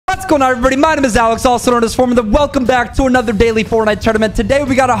What's going on, everybody? My name is Alex, also known as Foreman. Welcome back to another daily Fortnite tournament. Today,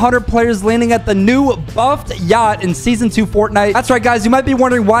 we got 100 players landing at the new buffed yacht in Season 2 Fortnite. That's right, guys. You might be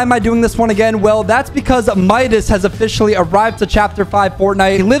wondering, why am I doing this one again? Well, that's because Midas has officially arrived to Chapter 5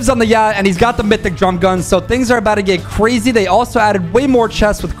 Fortnite. He lives on the yacht, and he's got the mythic drum gun, so things are about to get crazy. They also added way more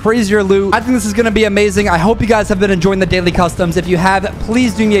chests with crazier loot. I think this is going to be amazing. I hope you guys have been enjoying the daily customs. If you have,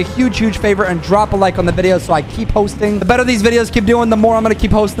 please do me a huge favor and drop a like on the video so I keep posting. The better these videos keep doing, the more I'm going to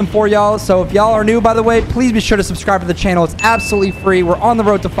keep posting them for y'all. So if y'all are new, by the way, please be sure to subscribe to the channel. It's absolutely free. We're on the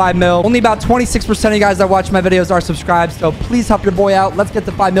road to 5 mil. Only about 26% of you guys that watch my videos are subscribed, so please help your boy out. Let's get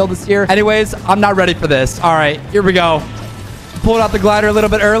to 5 mil this year. Anyways, I'm not ready for this. All right, here we go. Pulled out the glider a little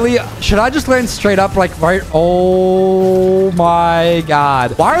bit early. Should I just land straight up, like, right? Oh my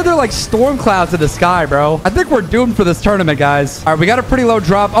god. Why are there like storm clouds in the sky, bro? I think we're doomed for this tournament, guys. All right, we got a pretty low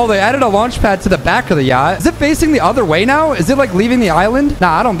drop. Oh, they added a launch pad to the back of the yacht. Is it facing the other way now? Is it like leaving the island?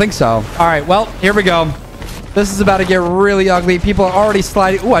 Nah, I don't think so. All right, well, here we go. This is about to get really ugly. People are already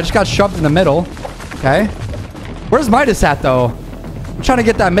sliding. Ooh, I just got shoved in the middle. Okay. Where's Midas at, though? I'm trying to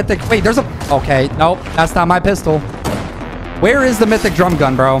get that mythic. Wait, there's a... Okay, nope. That's not my pistol. Where is the mythic drum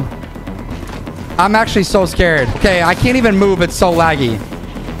gun, bro? I'm actually so scared. Okay, I can't even move. It's so laggy.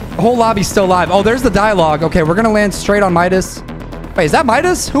 The whole lobby's still live. Oh, there's the dialogue. Okay, we're going to land straight on Midas. Wait, is that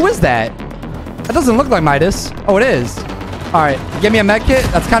Midas? Who is that? That doesn't look like Midas. Oh, it is. All right, give me a med kit.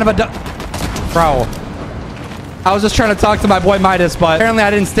 That's kind of a... Bro. I was just trying to talk to my boy Midas, but apparently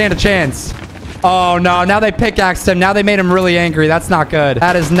I didn't stand a chance. Oh, no. Now they pickaxed him. Now they made him really angry. That's not good.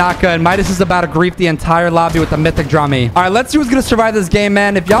 That is not good. Midas is about to grief the entire lobby with the mythic drummy. All right, let's see who's going to survive this game,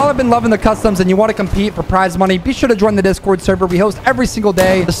 man. If y'all have been loving the customs and you want to compete for prize money, be sure to join the Discord server. We host every single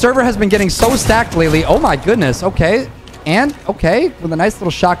day. The server has been getting so stacked lately. Oh, my goodness. Okay. And, okay, with a nice little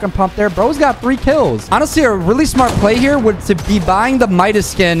shotgun pump there. Bro's got 3 kills. Honestly, a really smart play here would to be buying the Midas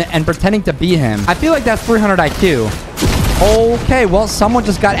skin and pretending to be him. I feel like that's 300 IQ. Okay, well, someone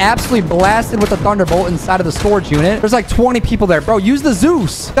just got absolutely blasted with a thunderbolt inside of the storage unit. There's like 20 people there. Bro, use the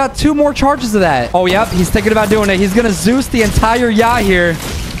Zeus. Got 2 more charges of that. Oh, yep, he's thinking about doing it. He's gonna Zeus the entire yacht here.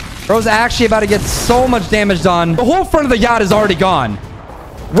 Bro's actually about to get so much damage done. The whole front of the yacht is already gone.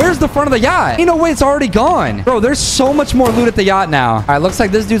 Where's the front of the yacht? Ain't no way it's already gone. Bro, there's so much more loot at the yacht now. All right, looks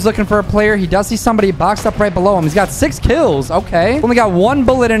like this dude's looking for a player. He does see somebody boxed up right below him. He's got 6 kills. Okay. Only got 1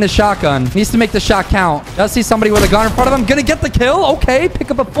 bullet in his shotgun. Needs to make the shot count. Does see somebody with a gun in front of him. Gonna get the kill. Okay.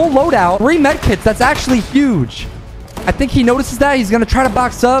 Pick up a full loadout. 3 med kits. That's actually huge. I think he notices that. He's going to try to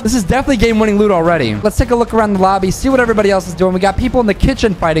box up. This is definitely game-winning loot already. Let's take a look around the lobby, see what everybody else is doing. We got people in the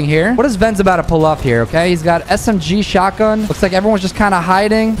kitchen fighting here. What is Ven's about to pull off here, okay? He's got SMG shotgun. Looks like everyone's just kind of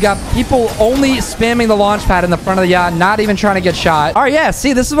hiding. We got people only spamming the launch pad in the front of the yacht, not even trying to get shot. All right, yeah,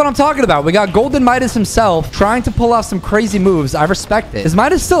 see, this is what I'm talking about. We got Golden Midas himself trying to pull off some crazy moves. I respect it. Is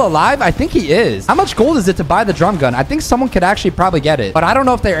Midas still alive? I think he is. How much gold is it to buy the drum gun? I think someone could actually probably get it, but I don't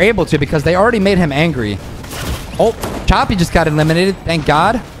know if they're able to because they already made him angry. Oh, Choppy just got eliminated. Thank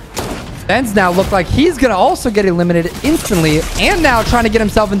God. Ben's now look like he's going to also get eliminated instantly. And now trying to get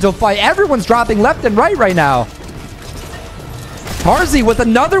himself into a fight. Everyone's dropping left and right now. Tarzi with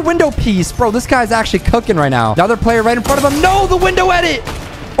another window piece. Bro, this guy's actually cooking right now. Another player right in front of him. No, the window edit.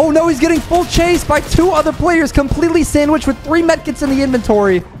 Oh, no, he's getting full chase by 2 other players. Completely sandwiched with 3 medkits in the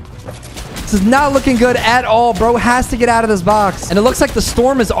inventory. This is not looking good at all. Bro has to get out of this box. And it looks like the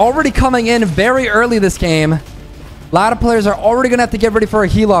storm is already coming in very early this game. A lot of players are already going to have to get ready for a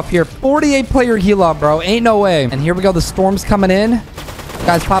heal off here. 48 player heal off, bro. Ain't no way. And here we go. The storm's coming in.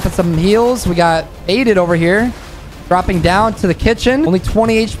 Guys popping some heals. We got Baited over here. Dropping down to the kitchen. Only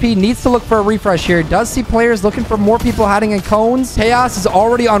 20 HP. Needs to look for a refresh here. Does see players looking for more people hiding in cones. Chaos is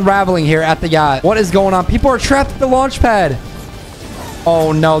already unraveling here at the yacht. What is going on? People are trapped at the launch pad.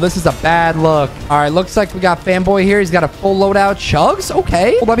 Oh, no. This is a bad look. All right. Looks like we got Fanboy here. He's got a full loadout. Chugs?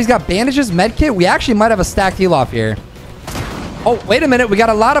 Okay. Hold up. He's got bandages, medkit. We actually might have a stacked heal off here. Oh, wait a minute. We got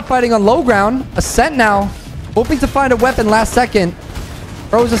a lot of fighting on low ground. Ascent now. Hoping to find a weapon last second.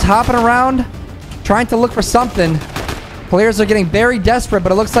 Bro's just hopping around. Trying to look for something. Players are getting very desperate,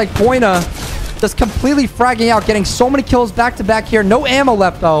 but it looks like Poina just completely fragging out. Getting so many kills back to back here. No ammo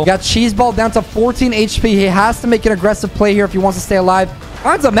left, though. We got Cheeseball down to 14 HP. He has to make an aggressive play here if he wants to stay alive.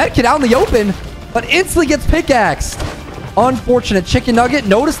 Finds a medkit out in the open, but instantly gets pickaxed. Unfortunate. Chicken Nugget.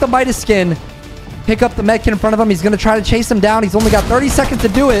 Notice the Midas skin. Pick up the medkit in front of him. He's going to try to chase him down. He's only got 30 seconds to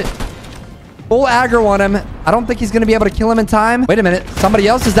do it. Full aggro on him. I don't think he's going to be able to kill him in time. Wait a minute. Somebody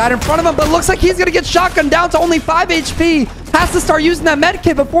else is died in front of him, but looks like he's going to get shotgun down to only 5 HP. Has to start using that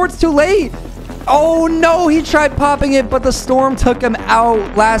medkit before it's too late. Oh, no. He tried popping it, but the storm took him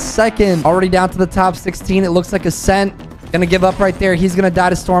out last second. Already down to the top 16. It looks like Ascent Gonna give up right there. He's gonna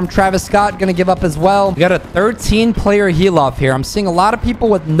die to storm. Travis Scott gonna give up as well. We got a 13-player heal off here. I'm seeing a lot of people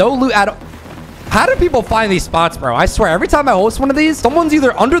with no loot at all. How do people find these spots, bro? I swear, every time I host one of these, someone's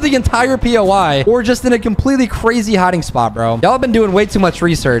either under the entire POI or just in a completely crazy hiding spot, bro. Y'all have been doing way too much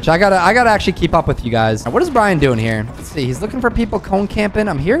research. I gotta actually keep up with you guys. What is Brian doing here? Let's see. He's looking for people cone camping.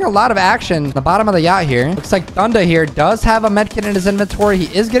 I'm hearing a lot of action at the bottom of the yacht here. Looks like Thunder here does have a medkit in his inventory.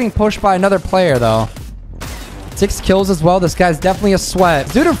 He is getting pushed by another player, though. 6 kills as well. This guy's definitely a sweat.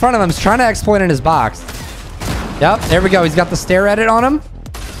 Dude in front of him is trying to exploit in his box. Yep, there we go. He's got the stare edit on him.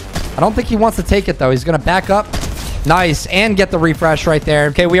 I don't think he wants to take it, though. He's going to back up. Nice. And get the refresh right there.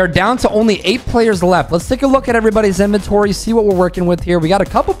 Okay, we are down to only 8 players left. Let's take a look at everybody's inventory, see what we're working with here. We got a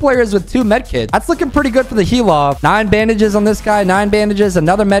couple players with 2 medkits. That's looking pretty good for the heal off. 9 bandages on this guy. 9 bandages.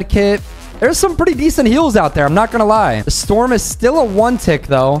 Another medkit. There's some pretty decent heals out there. I'm not going to lie. The storm is still a 1-tick,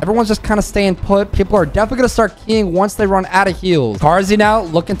 though. Everyone's just kind of staying put. People are definitely going to start keying once they run out of heals. Carzy now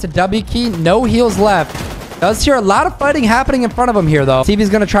looking to W key. No heals left. Does hear a lot of fighting happening in front of him here, though. See if he's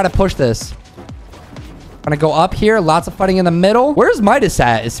going to try to push this. Gonna go up here. Lots of fighting in the middle. Where's Midas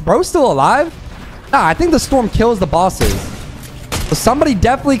at? Is bro still alive? Nah, I think the storm kills the bosses. So somebody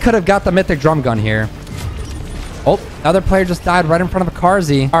definitely could have got the mythic drum gun here. Oh, another player just died right in front of a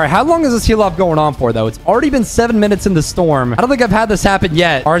Carzy. All right, how long is this heal off going on for, though? It's already been 7 minutes in the storm. I don't think I've had this happen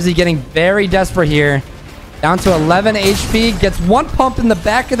yet. Carzy getting very desperate here. Down to 11 HP. Gets one pumped in the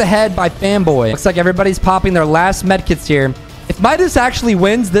back of the head by Fanboy. Looks like everybody's popping their last medkits here. If Midas actually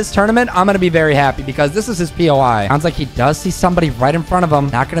wins this tournament, I'm going to be very happy because this is his POI. Sounds like he does see somebody right in front of him.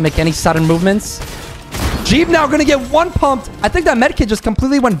 Not going to make any sudden movements. Jeep now going to get one pumped. I think that medkit just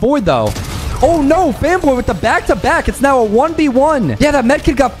completely went void, though. Oh, no. Fanboy with the back-to-back. It's now a 1v1. Yeah, that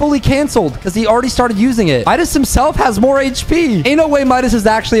medkit got fully canceled because he already started using it. Midas himself has more HP. Ain't no way Midas is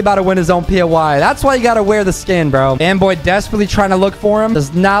actually about to win his own POI. That's why you got to wear the skin, bro. Fanboy desperately trying to look for him.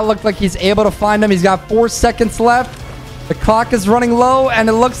 Does not look like he's able to find him. He's got 4 seconds left. The clock is running low, and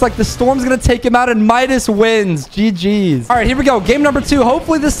it looks like the storm's going to take him out, and Midas wins. GG's. All right, here we go. Game number 2.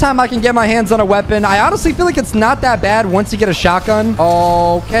 Hopefully this time I can get my hands on a weapon. I honestly feel like it's not that bad once you get a shotgun.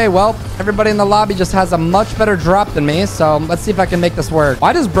 Okay, well, everybody in the lobby just has a much better drop than me, so let's see if I can make this work.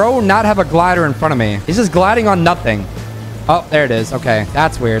 Why does bro not have a glider in front of me? He's just gliding on nothing. Oh, there it is. Okay,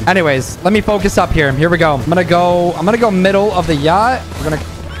 that's weird. Anyways, let me focus up here. Here we go. I'm gonna go middle of the yacht.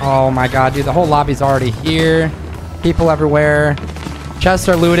 Oh my god, dude, the whole lobby's already here. People everywhere. Chests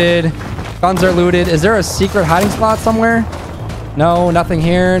are looted. Guns are looted. Is there a secret hiding spot somewhere? No, nothing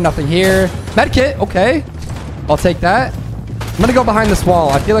here. Nothing here. Medkit. Okay. I'll take that. I'm gonna go behind this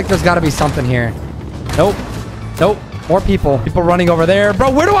wall. I feel like there's got to be something here. Nope. Nope. More people. People running over there.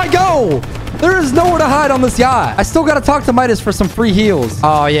 Bro, where do I go? There is nowhere to hide on this yacht. I still got to talk to Midas for some free heals.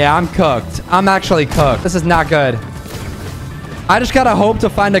 Oh, yeah. I'm cooked. I'm actually cooked. This is not good. I just gotta hope to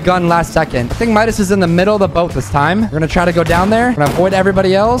find a gun last second. I think Midas is in the middle of the boat this time. We're gonna try to go down there. We're gonna avoid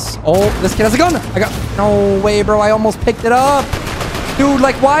everybody else. Oh, this kid has a gun. No way, bro. I almost picked it up. Dude,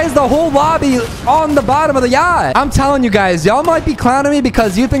 like, why is the whole lobby on the bottom of the yacht? I'm telling you guys, y'all might be clowning me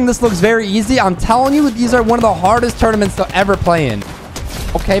because you think this looks very easy. I'm telling you, these are one of the hardest tournaments to ever play in.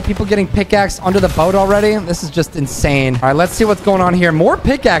 Okay, people getting pickaxe under the boat already. This is just insane. All right, let's see what's going on here. More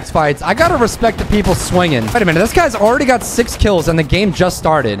pickaxe fights. I gotta respect the people swinging. Wait a minute. This guy's already got 6 kills and the game just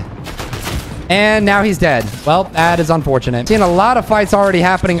started. And now he's dead. Well, that is unfortunate. Seeing a lot of fights already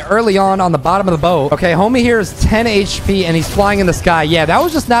happening early on the bottom of the boat. Okay, homie here is 10 HP and he's flying in the sky. Yeah, that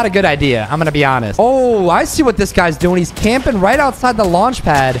was just not a good idea. I'm gonna be honest. Oh, I see what this guy's doing. He's camping right outside the launch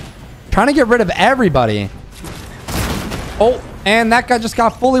pad, trying to get rid of everybody. Oh. And that guy just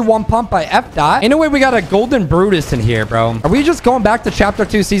got fully one pump by F-Dot. Anyway, we got a golden Brutus in here, bro. Are we just going back to Chapter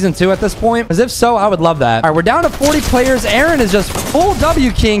 2, Season 2 at this point? Because if so, I would love that. All right, we're down to 40 players. Aaron is just full W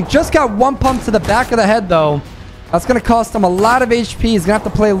King. Just got one pump to the back of the head, though. That's going to cost him a lot of HP. He's going to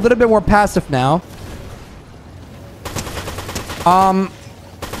have to play a little bit more passive now.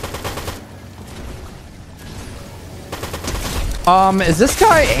 Is this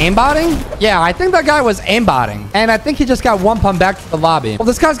guy aimbotting? Yeah, I think that guy was aimbotting. And I think he just got one pump back to the lobby. Well,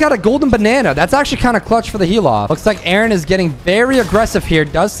 this guy's got a golden banana. That's actually kind of clutch for the heal off. Looks like Aaron is getting very aggressive here.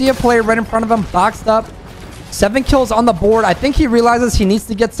 Does see a player right in front of him, boxed up. 7 kills on the board. I think he realizes he needs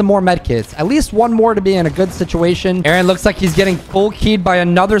to get some more medkits. At least one more to be in a good situation. Aaron looks like he's getting full keyed by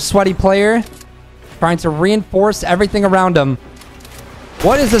another sweaty player. Trying to reinforce everything around him.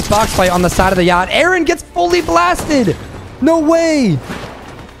 What is this box fight on the side of the yacht? Aaron gets fully blasted. No way.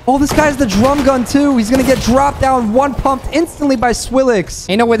 Oh, this guy's the drum gun, too. He's going to get dropped down one pumped instantly by Swillix.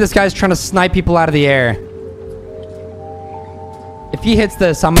 Ain't no way this guy's trying to snipe people out of the air. If he hits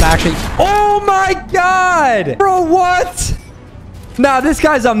this, I'm going to actually... Oh! Oh my God. Bro, what? Nah, this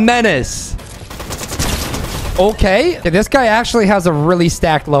guy's a menace. Okay, this guy actually has a really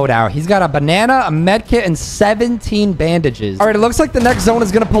stacked loadout. He's got a banana, a med kit, and 17 bandages. All right, it looks like the next zone is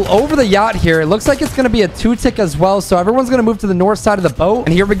going to pull over the yacht here. It looks like it's going to be a 2-tick as well. So everyone's going to move to the north side of the boat.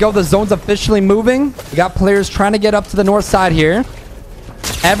 And here we go. The zone's officially moving. We got players trying to get up to the north side here.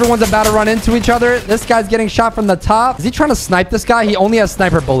 Everyone's about to run into each other. This guy's getting shot from the top. Is he trying to snipe this guy? He only has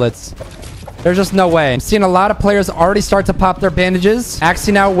sniper bullets. There's just no way. I'm seeing a lot of players already start to pop their bandages.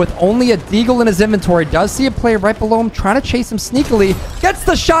 Axie now with only a deagle in his inventory does see a player right below him trying to chase him sneakily. Gets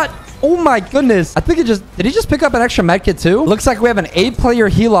the shot. Oh my goodness. I think did he just pick up an extra medkit too? Looks like we have an 8-player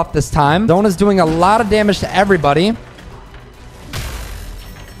heal off this time. Zone is doing a lot of damage to everybody.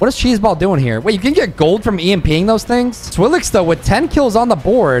 What is Cheeseball doing here? Wait, you can get gold from EMPing those things? Swillix though with 10 kills on the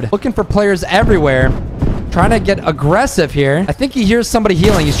board. Looking for players everywhere. Trying to get aggressive here. I think he hears somebody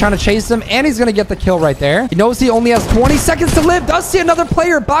healing. He's trying to chase him, and he's going to get the kill right there. He knows he only has 20 seconds to live. Does see another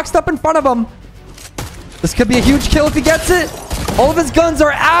player boxed up in front of him. This could be a huge kill if he gets it. All of his guns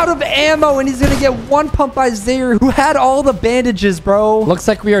are out of ammo, and he's going to get one pump by Zaire, who had all the bandages, bro. Looks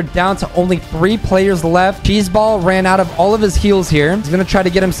like we are down to only 3 players left. Cheeseball ran out of all of his heals here. He's going to try to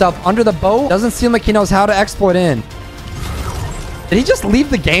get himself under the boat. Doesn't seem like he knows how to exploit in. Did he just leave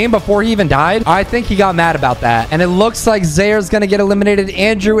the game before he even died? I think he got mad about that. And it looks like Zaire's going to get eliminated.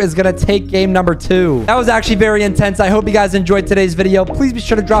 Andrew is going to take game number 2. That was actually very intense. I hope you guys enjoyed today's video. Please be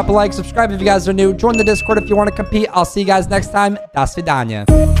sure to drop a like, subscribe if you guys are new. Join the Discord if you want to compete. I'll see you guys next time. Das vidanya.